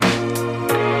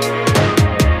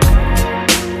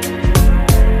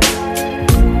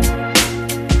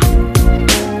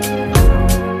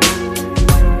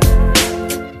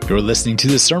You're listening to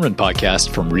the Sermon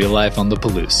Podcast from Real Life on the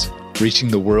Palouse, reaching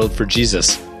the world for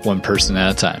Jesus, one person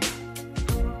at a time.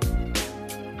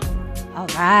 All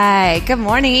right, good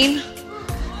morning.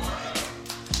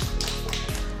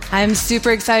 I'm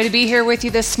super excited to be here with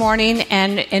you this morning,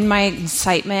 and in my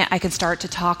excitement, I can start to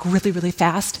talk really, really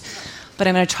fast, but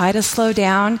I'm going to try to slow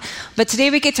down. But today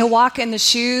we get to walk in the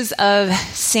shoes of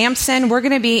Samson. We're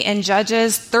going to be in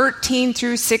Judges 13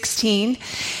 through 16.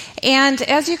 And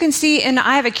as you can see, and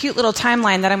I have a cute little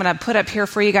timeline that I'm going to put up here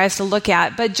for you guys to look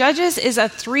at, but Judges is a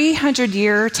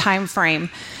 300-year time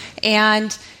frame.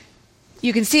 And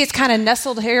you can see it's kind of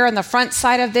nestled here on the front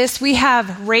side of this. We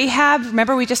have Rahab.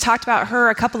 Remember, we just talked about her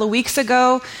a couple of weeks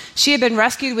ago. She had been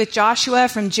rescued with Joshua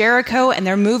from Jericho, and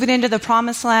they're moving into the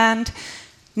Promised Land.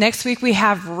 Next week, we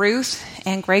have Ruth,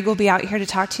 and Greg will be out here to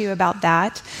talk to you about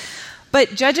that.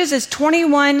 But Judges is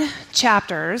 21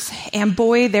 chapters, and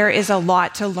boy, there is a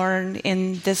lot to learn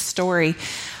in this story.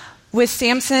 With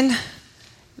Samson,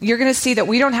 you're going to see that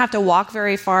we don't have to walk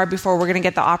very far before we're going to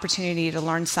get the opportunity to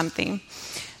learn something.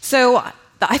 So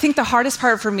I think the hardest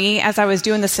part for me as I was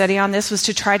doing the study on this was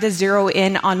to try to zero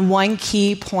in on one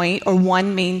key point or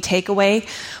one main takeaway,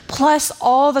 plus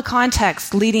all the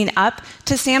context leading up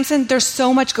to Samson. There's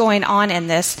so much going on in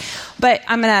this, but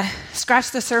I'm going to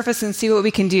scratch the surface and see what we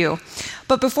can do.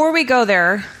 But before we go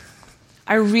there,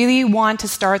 I really want to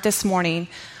start this morning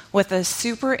with a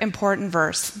super important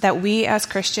verse that we as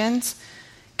Christians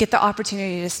get the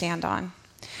opportunity to stand on.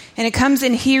 And it comes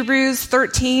in Hebrews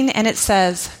 13, and it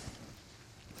says,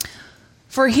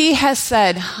 "For he has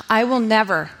said, I will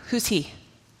never," who's he?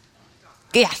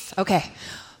 Yes, okay.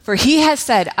 "For he has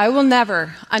said, I will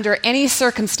never, under any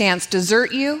circumstance,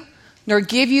 desert you, nor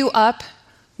give you up,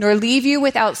 nor leave you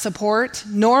without support,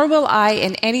 nor will I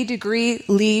in any degree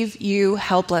leave you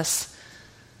helpless.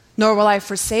 Nor will I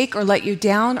forsake or let you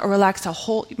down or relax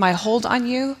my hold on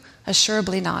you,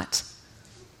 assuredly not."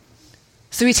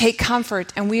 So we take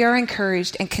comfort and we are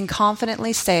encouraged and can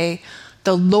confidently say,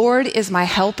 "The Lord is my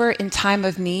helper in time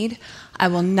of need. I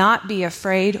will not be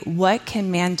afraid. What can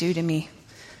man do to me?"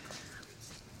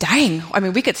 Dang. I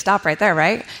mean, we could stop right there,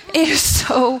 right? It is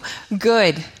so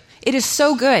good. It is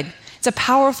so good. It's a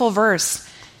powerful verse.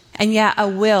 And yet a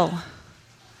will,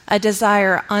 a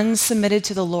desire unsubmitted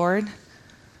to the Lord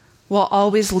will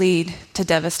always lead to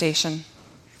devastation.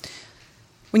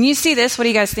 When you see this, what do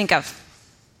you guys think of?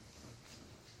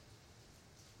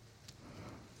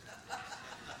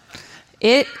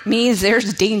 It means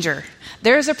there's danger.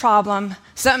 There's a problem.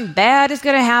 Something bad is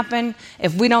going to happen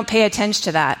if we don't pay attention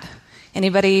to that.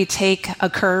 Anybody take a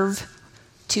curve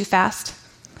too fast?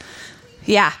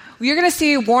 Yeah. You're going to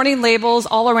see warning labels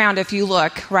all around if you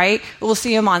look, right? We'll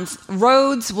see them on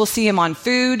roads. We'll see them on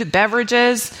food,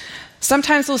 beverages.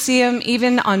 Sometimes we'll see them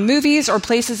even on movies or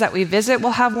places that we visit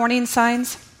will have warning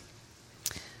signs.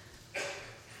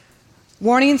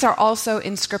 Warnings are also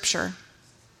in Scripture,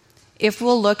 if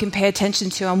we'll look and pay attention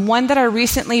to them. One that I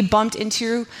recently bumped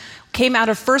into came out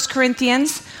of 1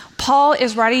 Corinthians. Paul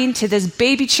is writing to this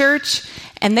baby church,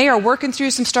 and they are working through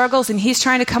some struggles, and he's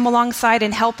trying to come alongside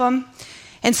and help them.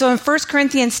 And so in 1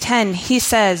 Corinthians 10, he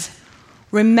says,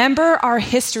 "Remember our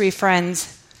history,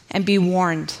 friends, and be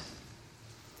warned."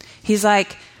 He's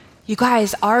like, you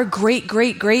guys, our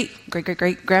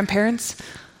great-great-great-great-great-grandparents,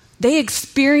 they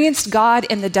experienced God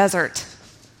in the desert.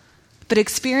 But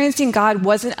experiencing God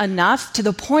wasn't enough, to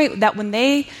the point that when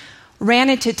they ran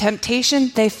into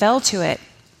temptation, they fell to it.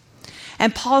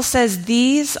 And Paul says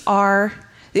he says,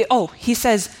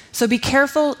 "So be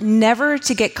careful never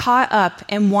to get caught up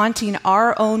in wanting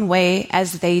our own way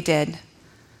as they did."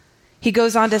 He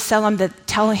goes on to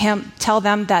tell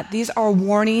them that these are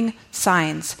warning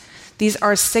signs. These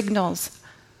are signals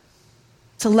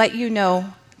to let you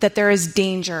know that there is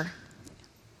danger.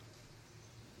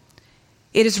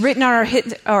 It is written on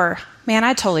man,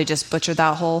 I totally just butchered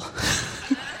that whole.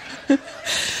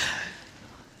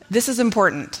 This is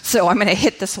important, so I'm going to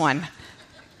hit this one.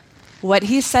 What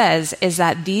he says is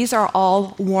that these are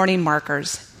all warning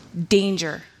markers,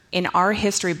 danger in our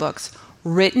history books,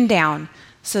 written down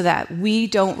so that we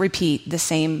don't repeat the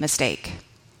same mistake.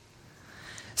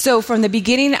 So from the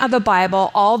beginning of the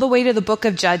Bible all the way to the book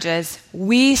of Judges,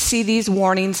 we see these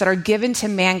warnings that are given to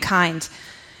mankind.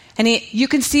 And you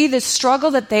can see the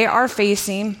struggle that they are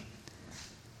facing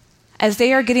as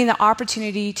they are getting the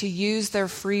opportunity to use their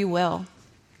free will.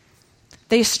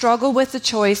 They struggle with the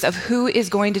choice of who is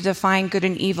going to define good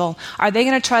and evil. Are they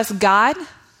going to trust God?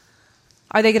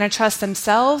 Are they going to trust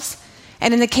themselves?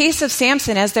 And in the case of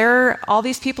Samson, as all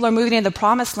these people are moving into the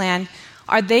Promised Land,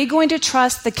 are they going to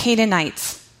trust the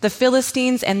Canaanites, the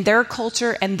Philistines, and their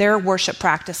culture and their worship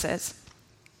practices?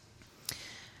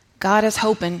 God is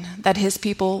hoping that his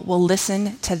people will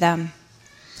listen to them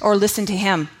or listen to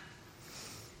him.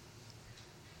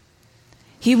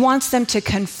 He wants them to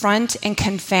confront and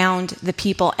confound the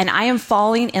people. And I am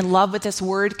falling in love with this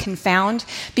word confound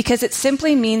because it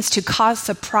simply means to cause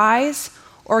surprise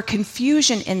or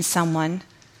confusion in someone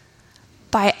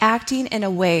by acting in a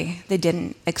way they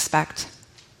didn't expect.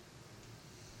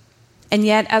 And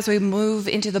yet, as we move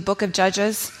into the book of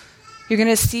Judges, you're going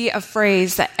to see a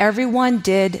phrase that everyone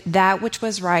did that which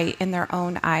was right in their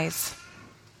own eyes.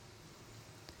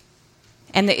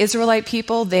 And the Israelite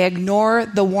people, they ignore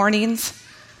the warnings.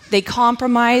 They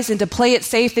compromise, and to play it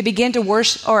safe, they begin to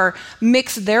worship or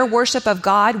mix their worship of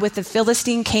God with the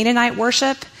Philistine Canaanite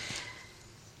worship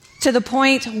to the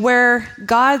point where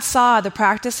God saw the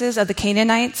practices of the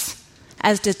Canaanites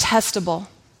as detestable.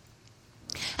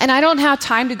 And I don't have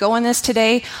time to go on this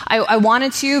today. I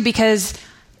wanted to because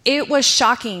it was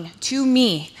shocking to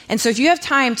me. And so if you have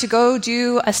time to go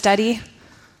do a study,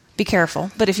 be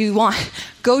careful. But if you want,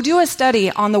 go do a study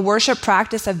on the worship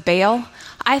practice of Baal.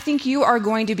 I think you are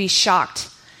going to be shocked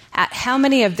at how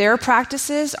many of their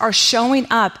practices are showing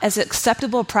up as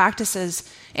acceptable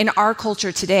practices in our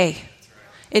culture today.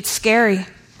 It's scary.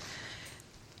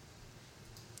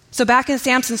 So back in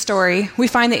Samson's story, we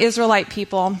find the Israelite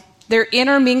people. They're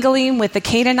intermingling with the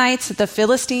Canaanites, the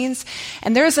Philistines,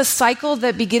 and there's a cycle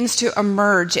that begins to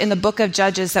emerge in the book of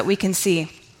Judges that we can see.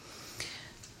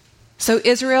 So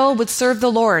Israel would serve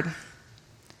the Lord.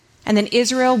 And then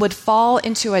Israel would fall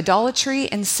into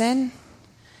idolatry and sin.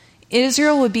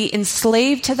 Israel would be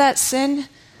enslaved to that sin.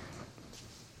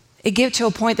 It get to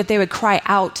a point that they would cry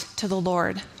out to the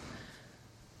Lord.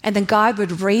 And then God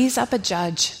would raise up a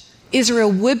judge.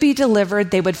 Israel would be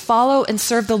delivered. They would follow and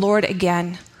serve the Lord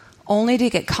again, only to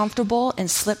get comfortable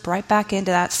and slip right back into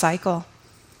that cycle.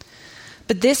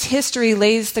 But this history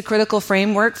lays the critical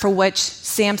framework for which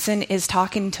Samson is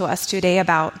talking to us today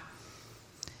about.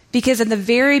 Because in the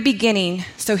very beginning,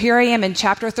 so here I am in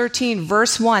chapter 13,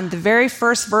 verse 1, the very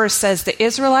first verse says, the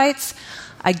Israelites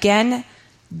again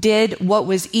did what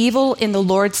was evil in the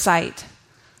Lord's sight.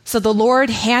 So the Lord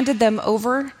handed them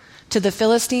over to the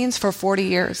Philistines for 40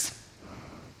 years.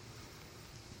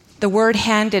 The word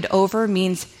handed over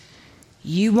means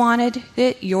you wanted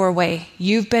it your way.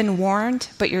 You've been warned,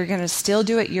 but you're going to still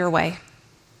do it your way.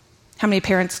 How many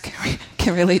parents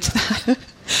can relate to that?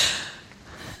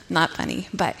 Not funny,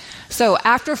 but so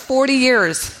after 40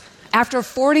 years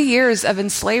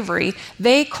of slavery,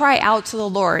 they cry out to the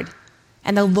Lord,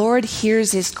 and the Lord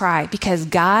hears his cry because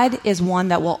God is one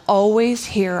that will always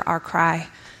hear our cry.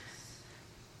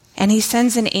 And he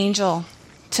sends an angel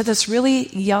to this really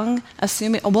young,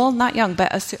 unassuming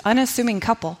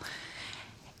couple.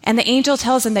 And the angel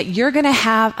tells them that you're going to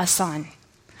have a son,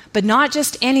 but not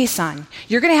just any son.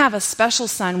 You're going to have a special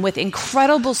son with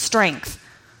incredible strength.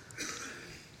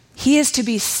 He is to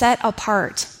be set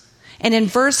apart. And in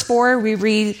verse 4, we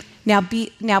read, Now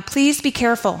please be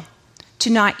careful to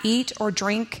not eat or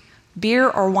drink beer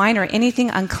or wine or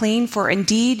anything unclean, for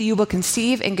indeed you will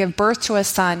conceive and give birth to a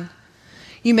son.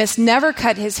 You must never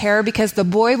cut his hair, because the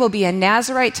boy will be a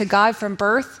Nazirite to God from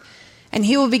birth, and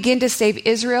he will begin to save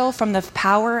Israel from the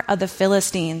power of the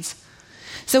Philistines.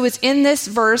 So it's in this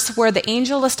verse where the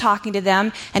angel is talking to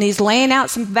them, and he's laying out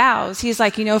some vows. He's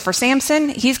like, for Samson,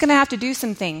 he's going to have to do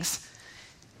some things.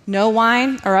 No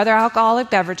wine or other alcoholic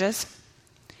beverages.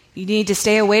 You need to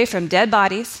stay away from dead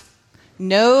bodies.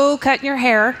 No cutting your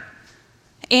hair.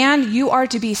 And you are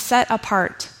to be set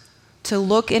apart to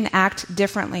look and act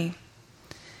differently.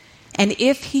 And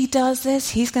if he does this,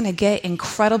 he's going to get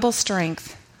incredible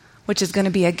strength, which is going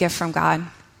to be a gift from God.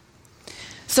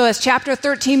 So as chapter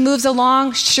 13 moves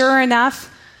along, sure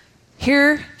enough,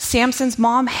 here Samson's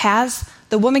mom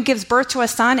the woman gives birth to a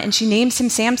son, and she names him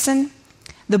Samson.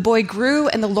 The boy grew,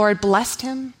 and the Lord blessed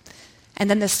him. And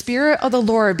then the Spirit of the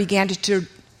Lord began to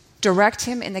direct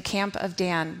him in the camp of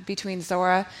Dan between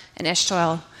Zorah and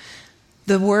Eshtaol.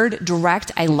 The word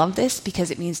direct, I love this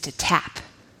because it means to tap,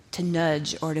 to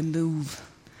nudge, or to move.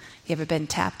 You ever been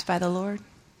tapped by the Lord?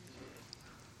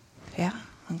 Yeah?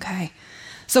 Okay.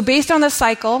 So based on the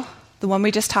cycle, the one we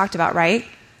just talked about, right?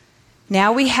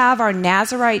 Now we have our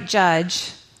Nazirite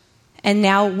judge, and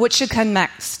now what should come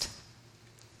next?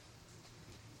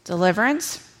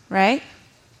 Deliverance, right?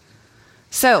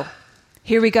 So,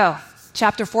 here we go.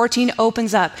 Chapter 14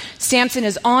 opens up. Samson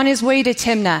is on his way to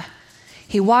Timnah.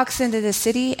 He walks into the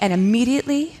city, and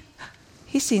immediately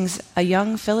he sees a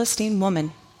young Philistine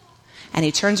woman. And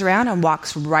he turns around and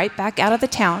walks right back out of the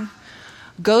town,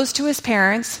 goes to his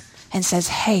parents, and says,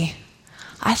 "Hey,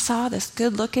 I saw this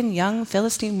good-looking young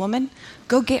Philistine woman.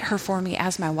 Go get her for me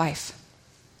as my wife."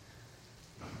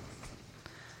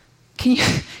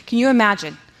 Can you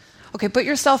imagine? Okay, put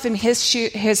yourself in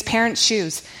his parents'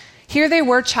 shoes. Here they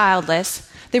were childless.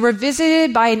 They were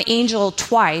visited by an angel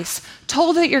twice,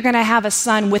 told that you're going to have a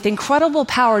son with incredible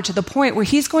power to the point where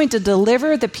he's going to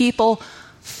deliver the people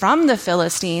from the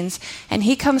Philistines. And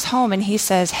he comes home and he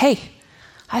says, hey,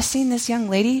 I've seen this young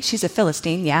lady. She's a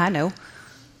Philistine. Yeah, I know.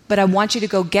 But I want you to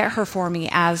go get her for me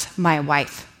as my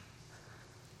wife.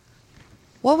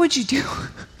 What would you do?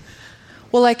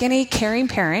 Well, like any caring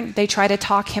parent, they try to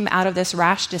talk him out of this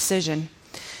rash decision.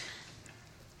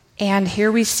 And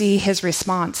here we see his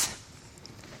response.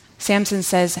 Samson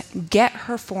says, get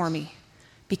her for me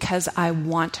because I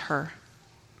want her.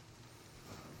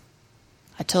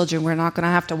 I told you we're not going to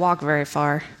have to walk very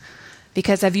far.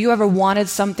 Because have you ever wanted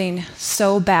something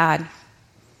so bad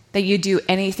that you'd do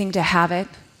anything to have it?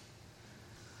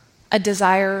 A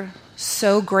desire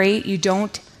so great you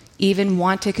don't even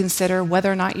want to consider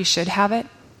whether or not you should have it?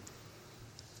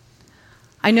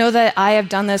 I know that I have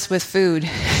done this with food.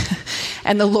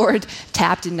 And the Lord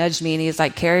tapped and nudged me, and he's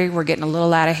like, Carrie, we're getting a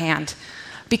little out of hand.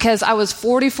 Because I was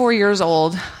 44 years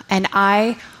old, and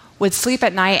I would sleep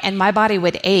at night, and my body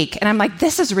would ache. And I'm like,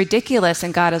 this is ridiculous.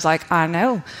 And God is like, I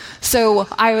know. So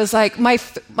I was like, I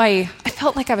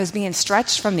felt like I was being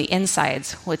stretched from the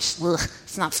insides, which,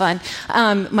 it's not fun.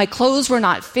 My clothes were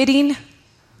not fitting.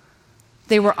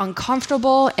 They were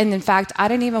uncomfortable. And in fact, I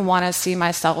didn't even want to see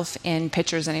myself in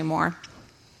pictures anymore.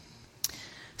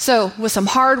 So with some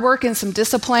hard work and some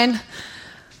discipline,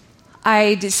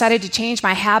 I decided to change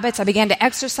my habits. I began to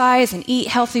exercise and eat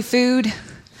healthy food.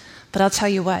 But I'll tell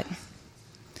you what,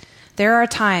 there are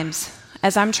times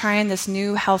as I'm trying this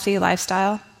new healthy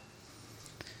lifestyle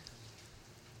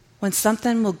when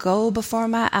something will go before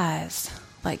my eyes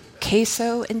like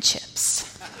queso and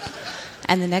chips.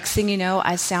 And the next thing you know,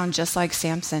 I sound just like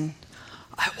Samson.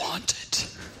 I want it.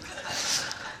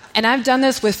 And I've done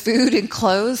this with food and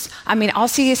clothes. I mean, I'll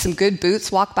see some good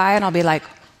boots walk by and I'll be like,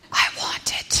 I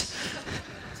want it.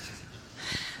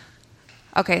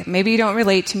 Okay, maybe you don't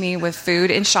relate to me with food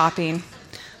and shopping,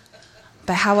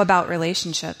 but how about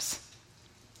relationships?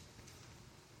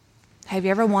 Have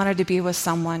you ever wanted to be with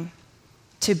someone,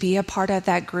 to be a part of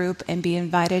that group and be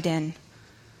invited in?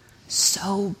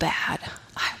 So bad,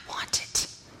 I want it.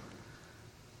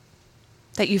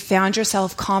 That you found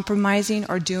yourself compromising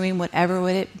or doing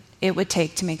whatever it would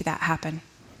take to make that happen.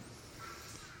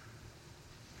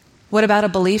 What about a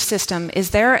belief system?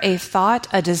 Is there a thought,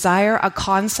 a desire, a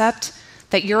concept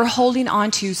that you're holding on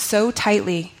to so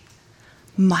tightly?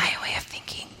 My way of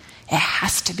thinking, it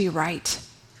has to be right.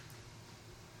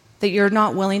 That you're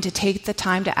not willing to take the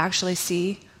time to actually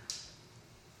see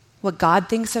what God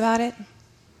thinks about it?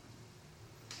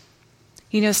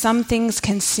 You know, some things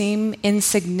can seem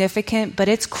insignificant, but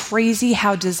it's crazy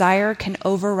how desire can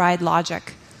override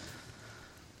logic.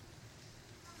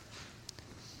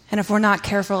 And if we're not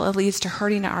careful, it leads to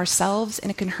hurting ourselves,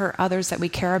 and it can hurt others that we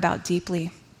care about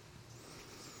deeply.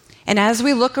 And as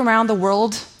we look around the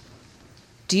world,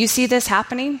 do you see this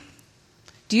happening?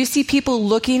 Do you see people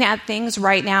looking at things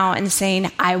right now and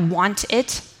saying, I want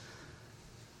it?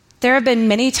 There have been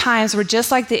many times where,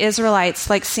 just like the Israelites,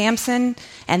 like Samson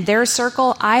and their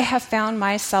circle, I have found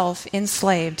myself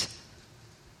enslaved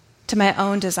to my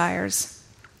own desires.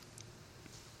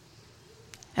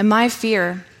 And my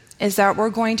fear is that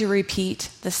we're going to repeat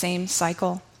the same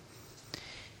cycle.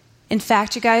 In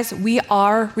fact, you guys, we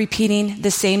are repeating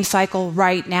the same cycle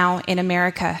right now in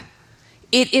America.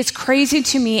 It is crazy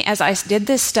to me as I did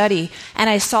this study and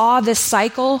I saw this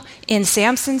cycle in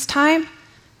Samson's time.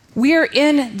 We are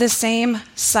in the same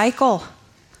cycle.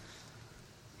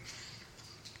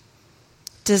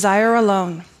 Desire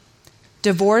alone,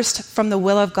 divorced from the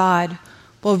will of God,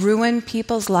 will ruin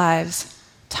people's lives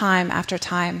time after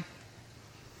time.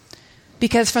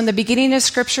 Because from the beginning of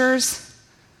scriptures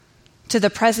to the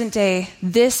present day,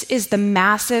 this is the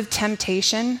massive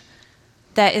temptation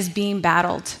that is being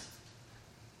battled.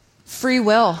 Free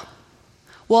will.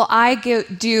 Will I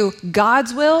do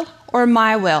God's will or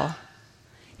my will?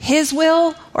 His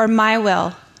will or my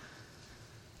will?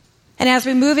 And as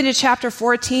we move into chapter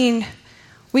 14,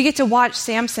 we get to watch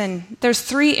Samson. There's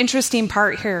three interesting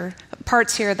parts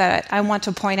here that I want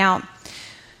to point out.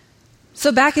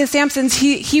 So back in Samson's,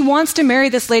 he wants to marry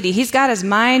this lady. He's got his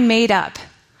mind made up.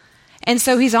 And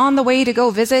so he's on the way to go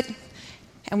visit.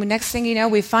 And the next thing you know,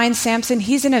 we find Samson.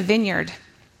 He's in a vineyard.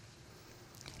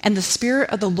 And the Spirit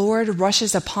of the Lord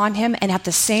rushes upon him. And at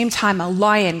the same time, a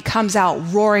lion comes out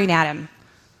roaring at him.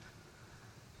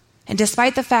 And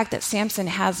despite the fact that Samson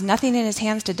has nothing in his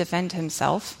hands to defend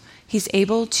himself, he's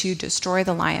able to destroy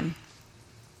the lion.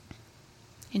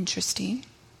 Interesting.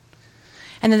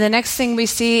 And then the next thing we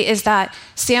see is that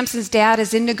Samson's dad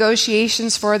is in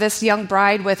negotiations for this young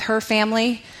bride with her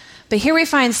family. But here we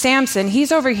find Samson.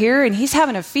 He's over here and he's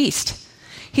having a feast.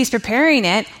 He's preparing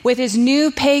it with his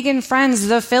new pagan friends,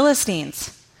 the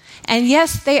Philistines. And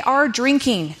yes, they are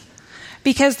drinking,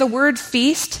 because the word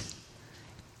feast,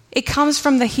 it comes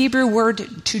from the Hebrew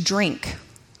word to drink.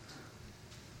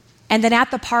 And then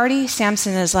at the party,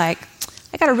 Samson is like,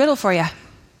 I got a riddle for you.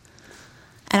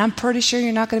 And I'm pretty sure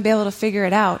you're not going to be able to figure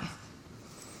it out.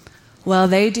 Well,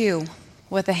 they do,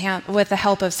 with the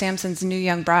help of Samson's new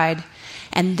young bride.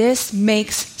 And this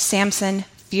makes Samson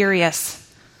furious.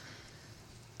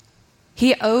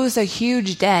 He owes a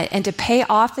huge debt, and to pay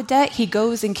off the debt, he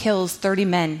goes and kills 30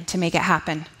 men to make it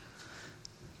happen.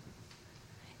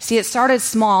 See, it started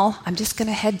small. I'm just going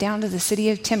to head down to the city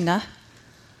of Timnah.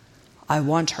 I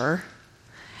want her.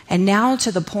 And now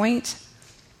to the point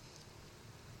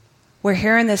where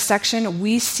here in this section,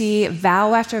 we see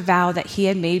vow after vow that he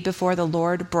had made before the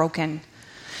Lord broken.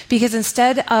 Because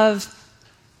instead of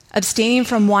abstaining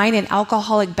from wine and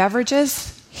alcoholic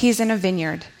beverages, he's in a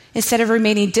vineyard. Instead of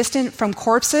remaining distant from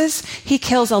corpses, he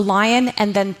kills a lion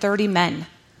and then 30 men.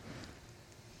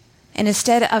 And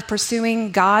instead of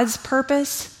pursuing God's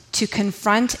purpose to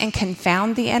confront and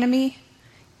confound the enemy,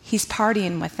 he's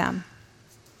partying with them.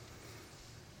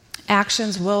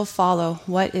 Actions will follow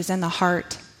what is in the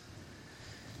heart.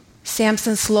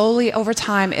 Samson slowly over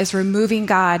time is removing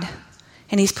God,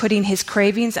 and he's putting his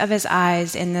cravings of his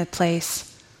eyes in the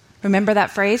place. Remember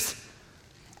that phrase?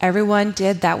 Everyone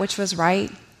did that which was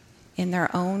right in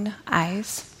their own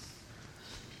eyes.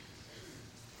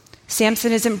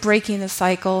 Samson isn't breaking the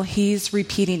cycle, he's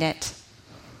repeating it.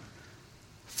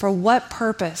 For what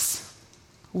purpose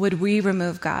would we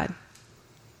remove God?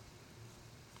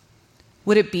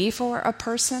 Would it be for a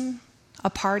person, a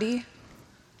party?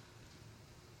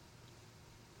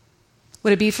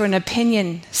 Would it be for an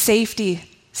opinion, safety,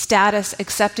 status,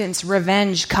 acceptance,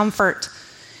 revenge, comfort?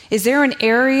 Is there an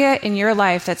area in your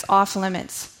life that's off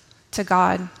limits to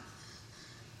God?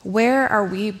 Where are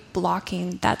we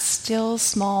blocking that still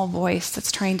small voice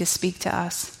that's trying to speak to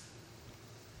us?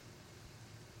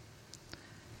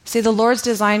 See, the Lord's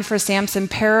design for Samson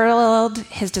paralleled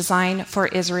his design for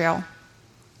Israel.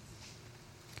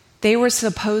 They were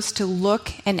supposed to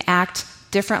look and act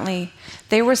differently.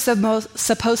 They were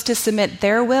supposed to submit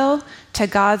their will to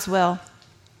God's will.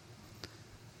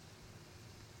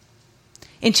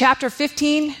 In chapter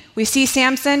 15, we see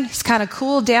Samson. He's kind of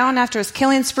cooled down after his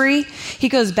killing spree. He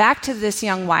goes back to this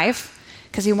young wife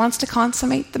because he wants to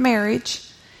consummate the marriage.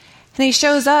 And he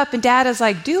shows up, and Dad is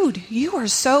like, dude, you are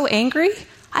so angry.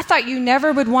 I thought you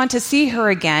never would want to see her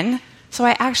again, so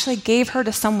I actually gave her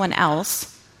to someone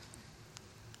else,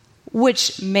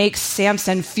 which makes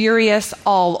Samson furious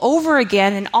all over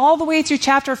again. And all the way through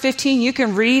chapter 15, you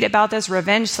can read about this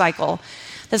revenge cycle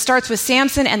that starts with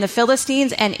Samson and the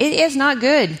Philistines, and it is not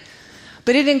good.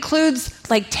 But it includes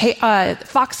like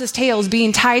foxes' tails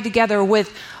being tied together with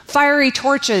fiery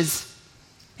torches.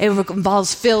 It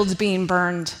involves fields being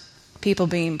burned, people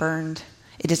being burned.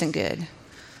 It isn't good.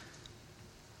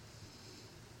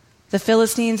 The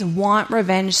Philistines want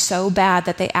revenge so bad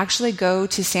that they actually go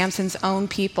to Samson's own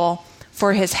people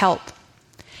for his help.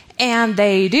 And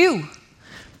they do.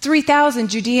 3,000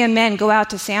 Judean men go out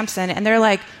to Samson, and they're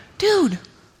like, dude,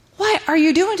 what are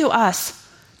you doing to us?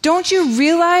 Don't you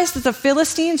realize that the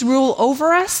Philistines rule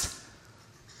over us?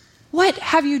 What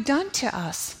have you done to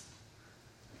us?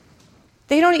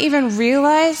 They don't even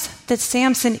realize that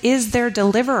Samson is their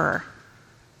deliverer.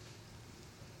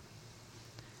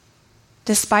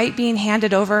 Despite being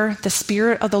handed over, the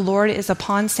Spirit of the Lord is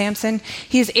upon Samson.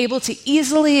 He is able to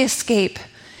easily escape,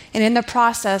 and in the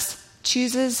process,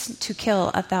 chooses to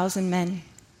kill 1,000 men.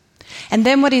 And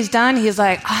then what he's done, he's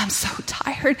like, I'm so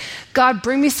tired. God,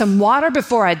 bring me some water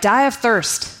before I die of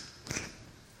thirst.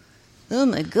 Oh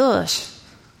my gosh.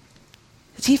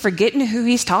 Is he forgetting who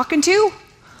he's talking to?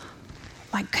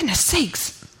 My goodness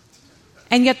sakes.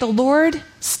 And yet the Lord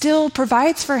still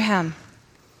provides for him.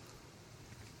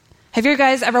 Have you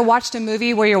guys ever watched a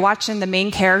movie where you're watching the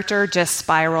main character just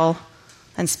spiral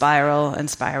and spiral and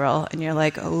spiral, and you're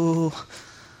like, oh,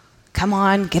 come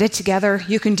on, get it together.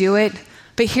 You can do it.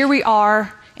 But here we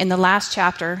are in the last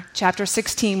chapter, chapter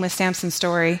 16 with Samson's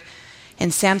story,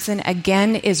 and Samson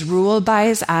again is ruled by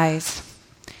his eyes.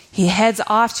 He heads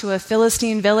off to a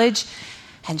Philistine village,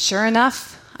 and sure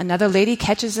enough, another lady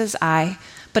catches his eye,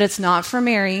 but it's not for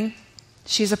marrying.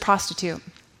 She's a prostitute.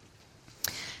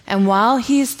 And while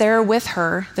he's there with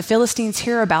her, the Philistines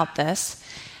hear about this,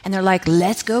 And they're like,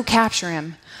 let's go capture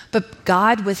him. But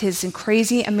God, with his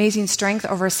crazy, amazing strength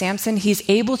over Samson, he's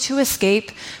able to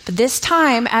escape. But this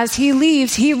time, as he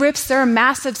leaves, he rips their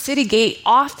massive city gate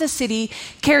off the city,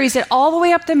 carries it all the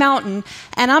way up the mountain,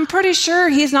 and I'm pretty sure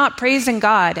he's not praising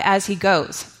God as he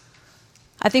goes.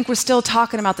 I think we're still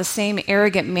talking about the same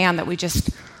arrogant man that we just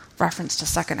referenced a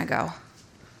second ago.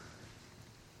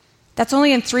 That's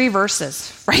only in 3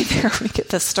 verses. Right there we get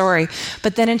the story.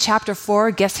 But then in chapter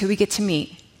 4, guess who we get to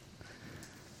meet?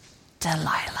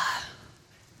 Delilah.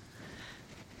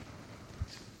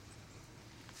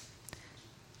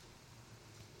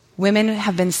 Women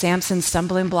have been Samson's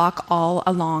stumbling block all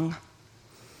along.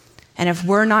 And if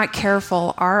we're not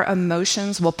careful, our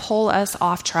emotions will pull us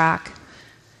off track.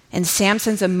 And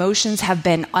Samson's emotions have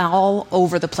been all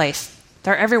over the place.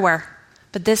 They're everywhere.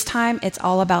 But this time, it's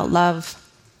all about love.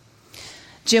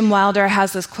 Jim Wilder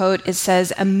has this quote. It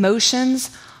says,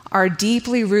 emotions are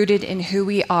deeply rooted in who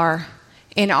we are,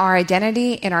 in our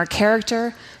identity, in our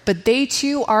character, but they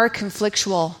too are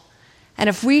conflictual. And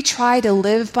if we try to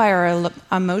live by our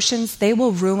emotions, they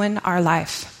will ruin our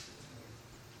life.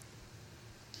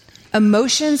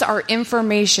 Emotions are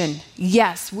information.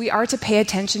 Yes, we are to pay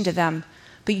attention to them,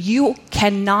 but you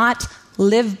cannot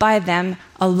live by them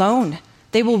alone.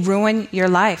 They will ruin your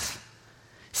life.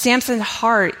 Samson's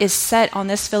heart is set on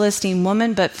this Philistine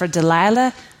woman, but for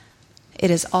Delilah,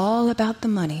 it is all about the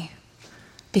money,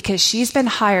 because she's been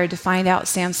hired to find out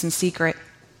Samson's secret.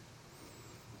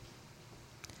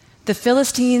 The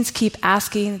Philistines keep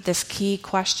asking this key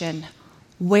question: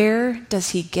 where does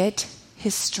he get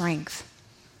his strength?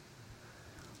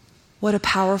 What a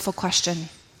powerful question.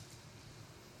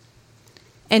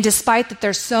 And despite that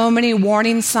there's so many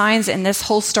warning signs in this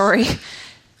whole story,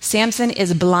 Samson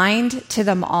is blind to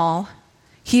them all.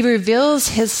 He reveals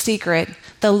his secret,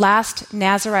 the last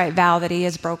Nazirite vow that he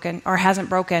has broken or hasn't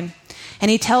broken.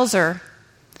 And he tells her,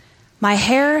 my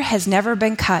hair has never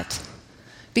been cut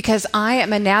because I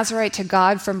am a Nazirite to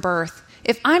God from birth.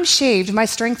 If I'm shaved, my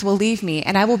strength will leave me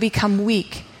and I will become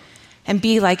weak and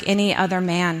be like any other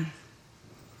man.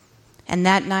 And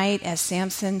that night, as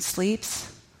Samson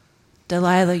sleeps,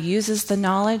 Delilah uses the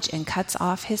knowledge and cuts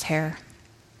off his hair.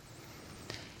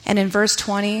 And in verse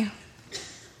 20,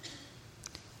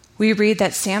 we read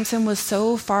that Samson was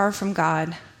so far from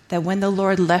God that when the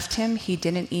Lord left him, he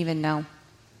didn't even know.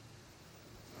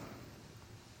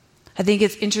 I think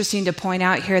it's interesting to point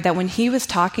out here that when he was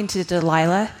talking to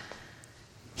Delilah,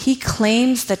 he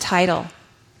claims the title,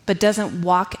 but doesn't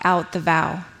walk out the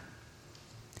vow.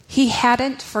 He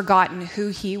hadn't forgotten who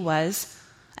he was,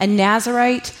 a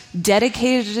Nazirite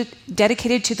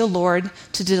dedicated to the Lord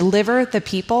to deliver the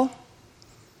people.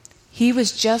 He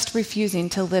was just refusing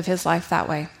to live his life that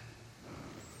way.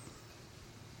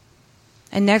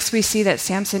 And next we see that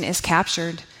Samson is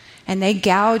captured, and they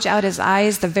gouge out his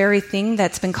eyes, the very thing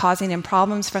that's been causing him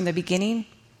problems from the beginning.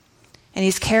 And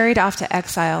he's carried off to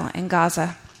exile in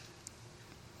Gaza.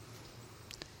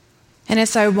 And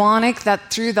it's ironic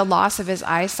that through the loss of his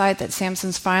eyesight that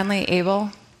Samson's finally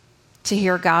able to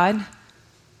hear God.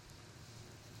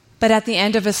 But at the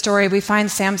end of the story, we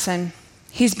find Samson.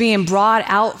 He's being brought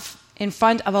out in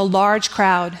front of a large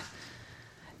crowd.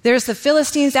 There's the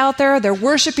Philistines out there. They're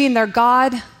worshiping their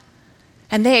God,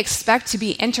 and they expect to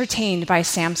be entertained by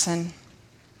Samson.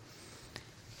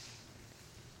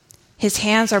 His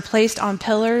hands are placed on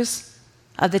pillars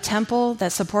of the temple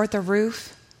that support the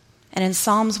roof. And in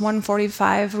Psalms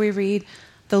 145, we read,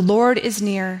 the Lord is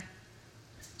near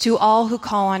to all who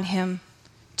call on him,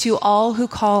 to all who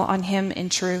call on him in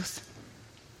truth.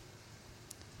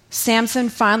 Samson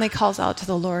finally calls out to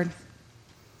the Lord.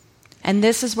 And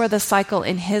this is where the cycle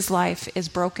in his life is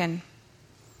broken.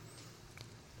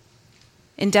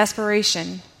 In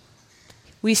desperation,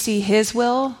 we see his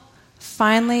will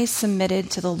finally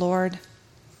submitted to the Lord.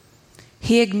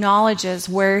 He acknowledges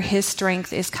where his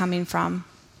strength is coming from.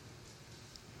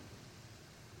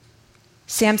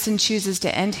 Samson chooses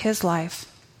to end his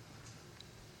life,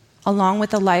 along with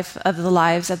the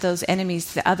lives of those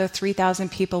enemies, the other 3,000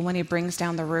 people, when he brings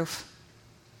down the roof.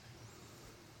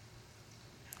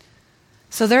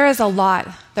 So there is a lot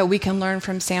that we can learn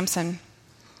from Samson.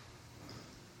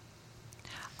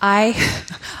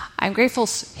 I'm grateful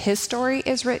his story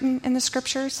is written in the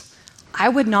scriptures. I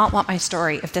would not want my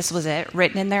story if this was it,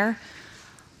 written in there.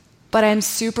 But I'm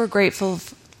super grateful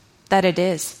that it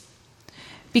is.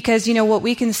 Because, what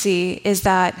we can see is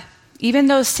that even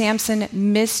though Samson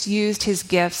misused his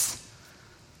gifts,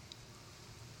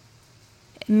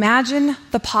 imagine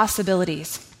the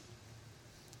possibilities.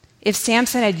 If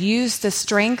Samson had used the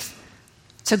strength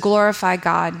to glorify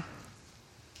God.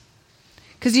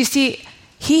 Because you see,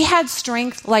 He had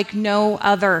strength like no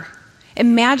other.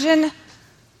 Imagine,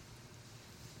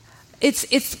 it's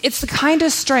the kind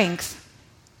of strength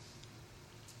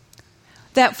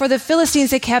that for the Philistines,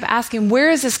 they kept asking,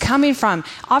 where is this coming from?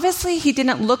 Obviously, he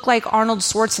didn't look like Arnold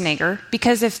Schwarzenegger,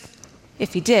 because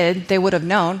if he did, they would have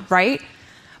known, right?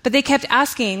 But they kept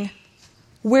asking,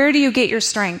 where do you get your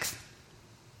strength?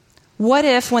 What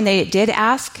if, when they did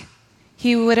ask,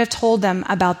 he would have told them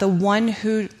about the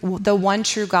one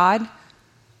true God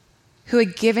who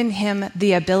had given him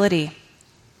the ability?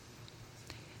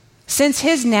 Since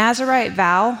his Nazirite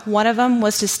vow, one of them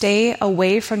was to stay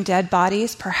away from dead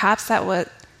bodies, perhaps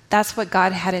that's what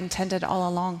God had intended all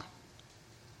along.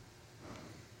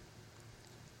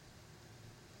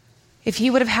 If he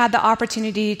would have had the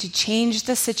opportunity to change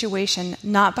the situation,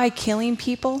 not by killing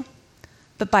people,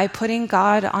 but by putting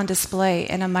God on display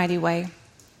in a mighty way.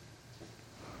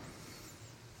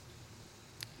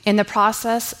 In the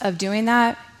process of doing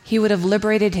that, he would have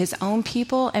liberated his own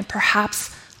people and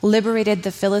perhaps liberated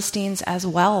the Philistines as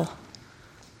well.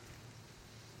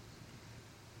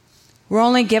 We're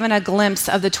only given a glimpse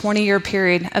of the 20-year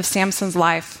period of Samson's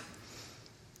life.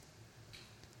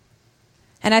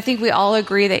 And I think we all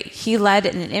agree that he led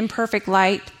an imperfect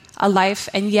life,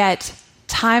 and yet,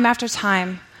 time after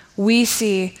time, we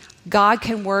see God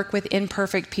can work with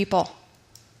imperfect people.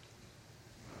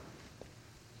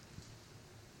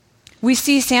 We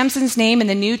see Samson's name in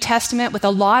the New Testament with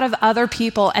a lot of other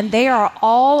people, and they are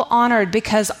all honored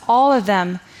because all of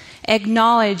them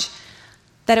acknowledge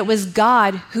that it was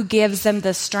God who gives them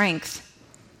the strength.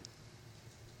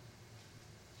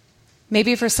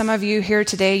 Maybe for some of you here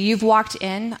today, you've walked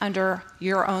in under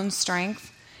your own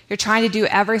strength. You're trying to do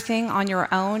everything on your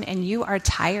own, and you are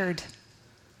tired.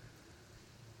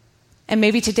 And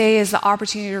maybe today is the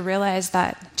opportunity to realize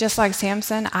that, just like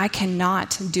Samson, I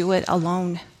cannot do it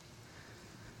alone.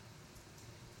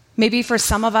 Maybe for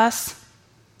some of us,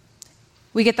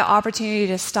 we get the opportunity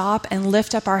to stop and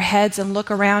lift up our heads and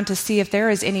look around to see if there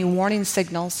is any warning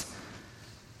signals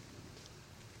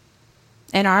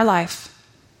in our life.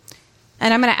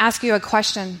 And I'm going to ask you a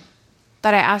question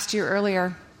that I asked you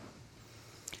earlier.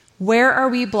 Where are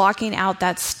we blocking out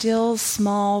that still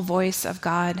small voice of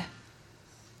God,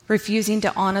 refusing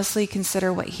to honestly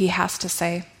consider what he has to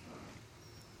say?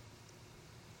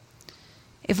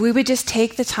 If we would just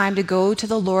take the time to go to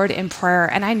the Lord in prayer,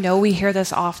 and I know we hear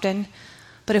this often,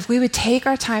 but if we would take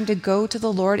our time to go to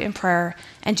the Lord in prayer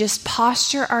and just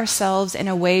posture ourselves in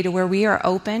a way to where we are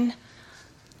open,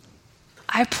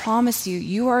 I promise you,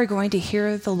 you are going to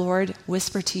hear the Lord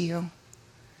whisper to you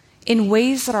in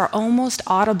ways that are almost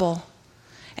audible.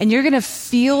 And you're going to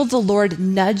feel the Lord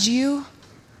nudge you,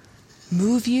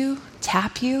 move you,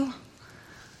 tap you.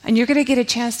 And you're going to get a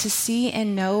chance to see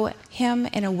and know him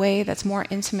in a way that's more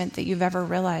intimate than you've ever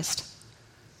realized.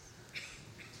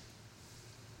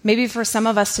 Maybe for some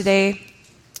of us today,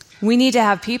 we need to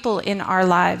have people in our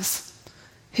lives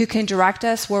who can direct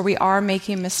us where we are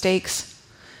making mistakes.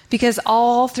 Because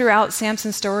all throughout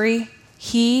Samson's story,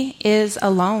 he is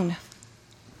alone.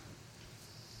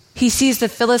 He sees the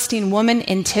Philistine woman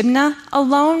in Timnah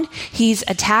alone. He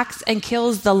attacks and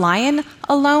kills the lion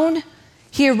alone.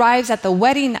 He arrives at the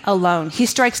wedding alone. He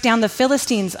strikes down the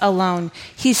Philistines alone.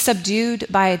 He's subdued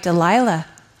by Delilah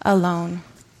alone.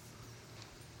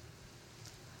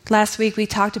 Last week, we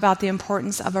talked about the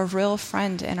importance of a real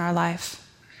friend in our life.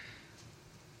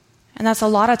 And that's a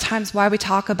lot of times why we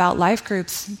talk about life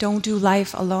groups. Don't do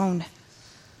life alone.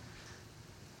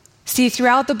 See,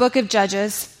 throughout the book of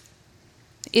Judges,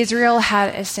 Israel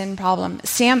had a sin problem.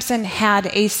 Samson had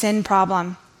a sin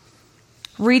problem.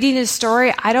 Reading his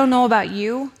story, I don't know about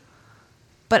you,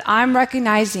 but I'm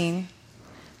recognizing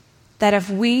that if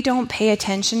we don't pay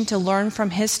attention to learn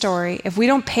from his story, if we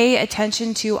don't pay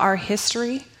attention to our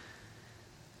history,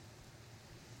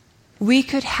 we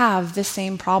could have the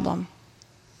same problem.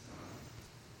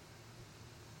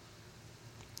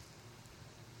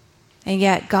 And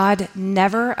yet God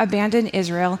never abandoned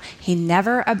Israel. He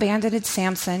never abandoned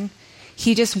Samson.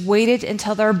 He just waited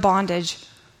until their bondage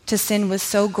to sin was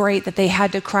so great that they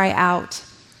had to cry out.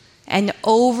 And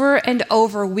over,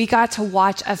 we got to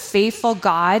watch a faithful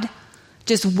God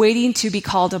just waiting to be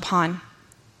called upon.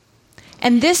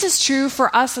 And this is true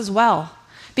for us as well.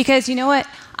 Because you know what?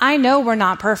 I know we're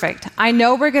not perfect. I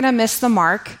know we're going to miss the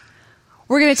mark.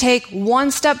 We're going to take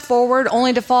one step forward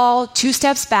only to fall 2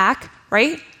 steps back,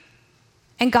 right?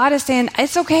 And God is saying,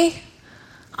 it's okay.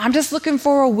 I'm just looking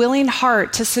for a willing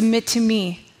heart to submit to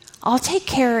me. I'll take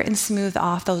care and smooth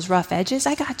off those rough edges.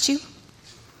 I got you.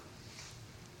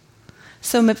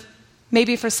 So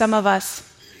maybe for some of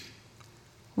us,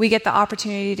 we get the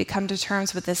opportunity to come to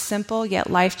terms with this simple yet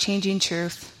life-changing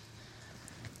truth.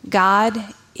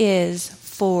 God is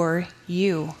for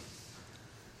you.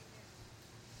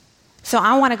 So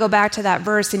I want to go back to that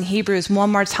verse in Hebrews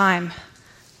one more time.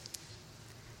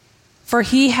 For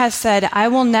he has said, I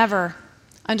will never,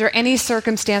 under any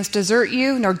circumstance, desert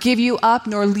you, nor give you up,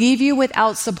 nor leave you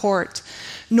without support.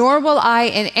 Nor will I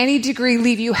in any degree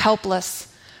leave you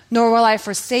helpless, nor will I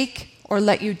forsake or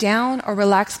let you down or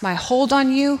relax my hold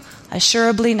on you,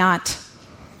 assuredly not.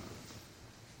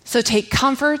 So take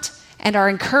comfort and are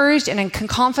encouraged and can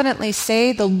confidently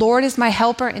say, the Lord is my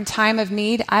helper in time of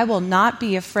need. I will not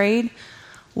be afraid.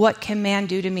 What can man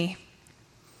do to me?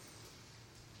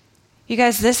 You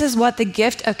guys, this is what the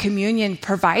gift of communion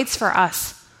provides for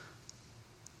us.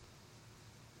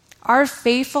 Our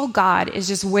faithful God is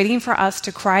just waiting for us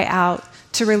to cry out,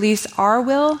 to release our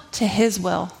will to his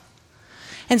will.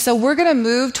 And so we're going to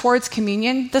move towards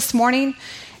communion this morning.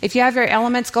 If you have your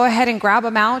elements, go ahead and grab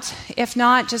them out. If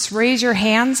not, just raise your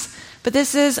hands. But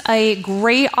this is a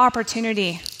great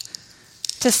opportunity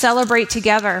to celebrate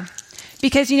together.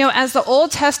 Because, as the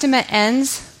Old Testament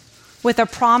ends with a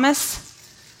promise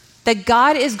that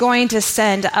God is going to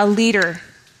send a leader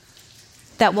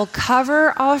that will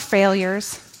cover our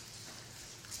failures,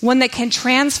 one that can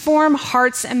transform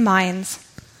hearts and minds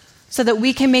so that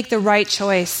we can make the right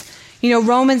choice.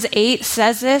 Romans 8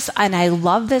 says this, and I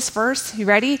love this verse. You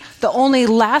ready? The only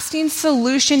lasting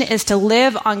solution is to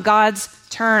live on God's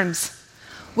terms.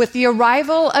 With the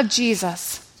arrival of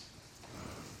Jesus,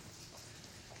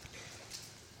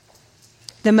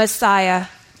 the Messiah,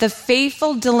 the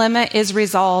faithful dilemma is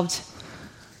resolved.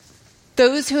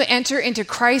 Those who enter into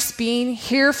Christ's being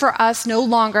here for us no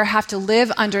longer have to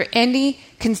live under any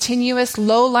continuous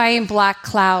low-lying black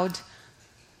cloud.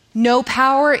 No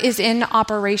power is in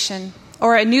operation,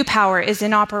 or a new power is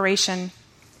in operation.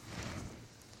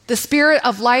 The Spirit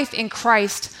of life in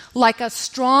Christ, like a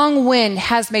strong wind,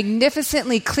 has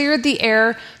magnificently cleared the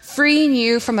air, freeing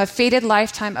you from a fated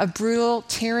lifetime of brutal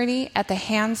tyranny at the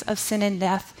hands of sin and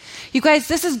death. You guys,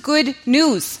 this is good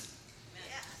news.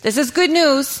 This is good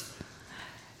news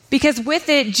because with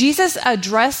it, Jesus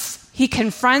he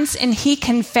confronts and he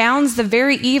confounds the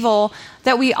very evil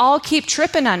that we all keep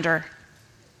tripping under.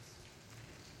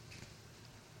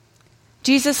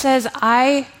 Jesus says,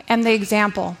 I am the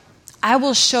example. I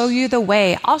will show you the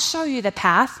way. I'll show you the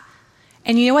path.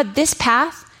 And you know what? This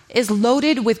path is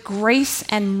loaded with grace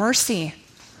and mercy.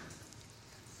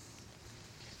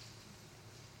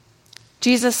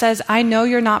 Jesus says, I know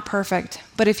you're not perfect,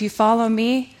 but if you follow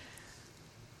me,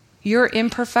 your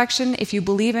imperfection, if you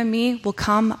believe in me, will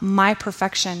come my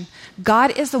perfection.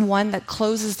 God is the one that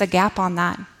closes the gap on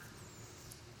that.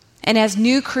 And as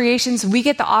new creations, we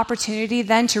get the opportunity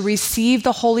then to receive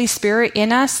the Holy Spirit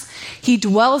in us. He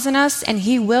dwells in us and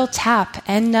he will tap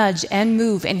and nudge and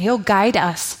move and he'll guide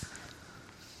us.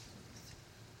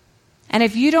 And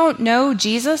if you don't know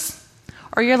Jesus,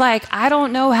 or you're like, I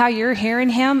don't know how you're hearing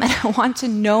him and I want to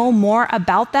know more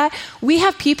about that, we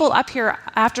have people up here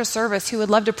after service who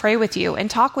would love to pray with you and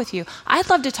talk with you. I'd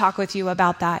love to talk with you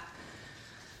about that.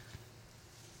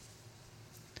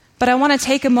 But I want to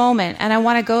take a moment and I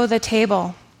want to go to the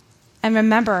table and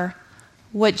remember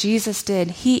what Jesus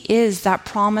did. He is that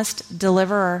promised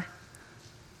deliverer.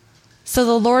 So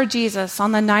the Lord Jesus,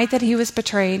 on the night that he was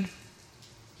betrayed,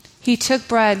 he took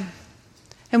bread,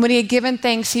 and when he had given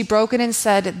thanks, he broke it and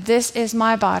said, this is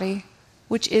my body,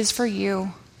 which is for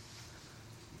you.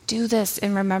 Do this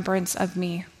in remembrance of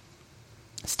me.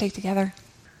 Let's take together.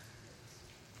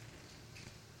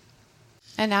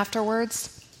 And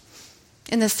afterwards,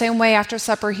 in the same way, after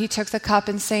supper, he took the cup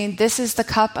and saying, this is the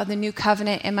cup of the new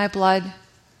covenant in my blood.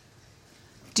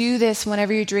 Do this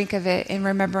whenever you drink of it in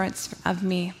remembrance of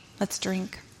me. Let's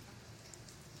drink.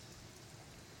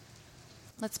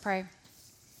 Let's pray.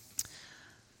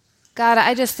 God,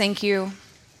 I just thank you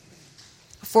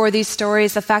for these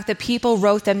stories, the fact that people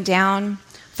wrote them down,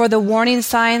 for the warning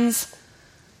signs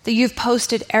that you've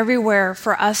posted everywhere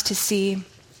for us to see.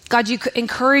 God, you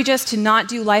encourage us to not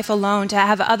do life alone, to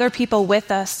have other people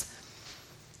with us.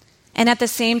 And at the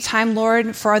same time,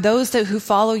 Lord, for those who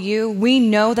follow you, we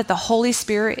know that the Holy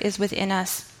Spirit is within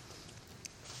us.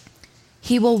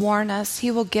 He will warn us.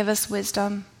 He will give us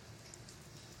wisdom.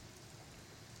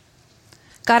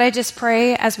 God, I just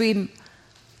pray as we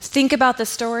think about the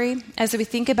story, as we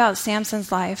think about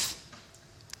Samson's life,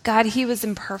 God, he was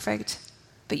imperfect,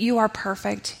 but you are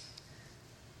perfect.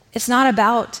 It's not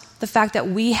about the fact that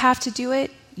we have to do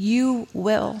it. You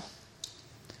will.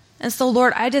 And so,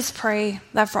 Lord, I just pray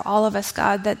that for all of us,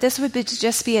 God, that this would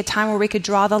just be a time where we could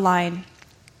draw the line.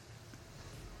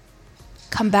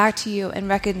 come back to you and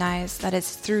recognize that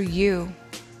it's through you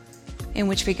in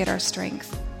which we get our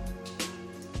strength.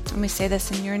 And we say this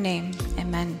in your name.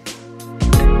 Amen.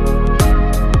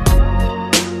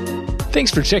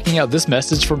 Thanks for checking out this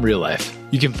message from Real Life.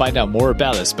 You can find out more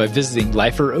about us by visiting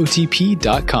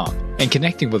liferotp.com and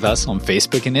connecting with us on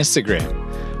Facebook and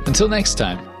Instagram. Until next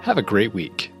time, have a great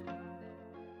week.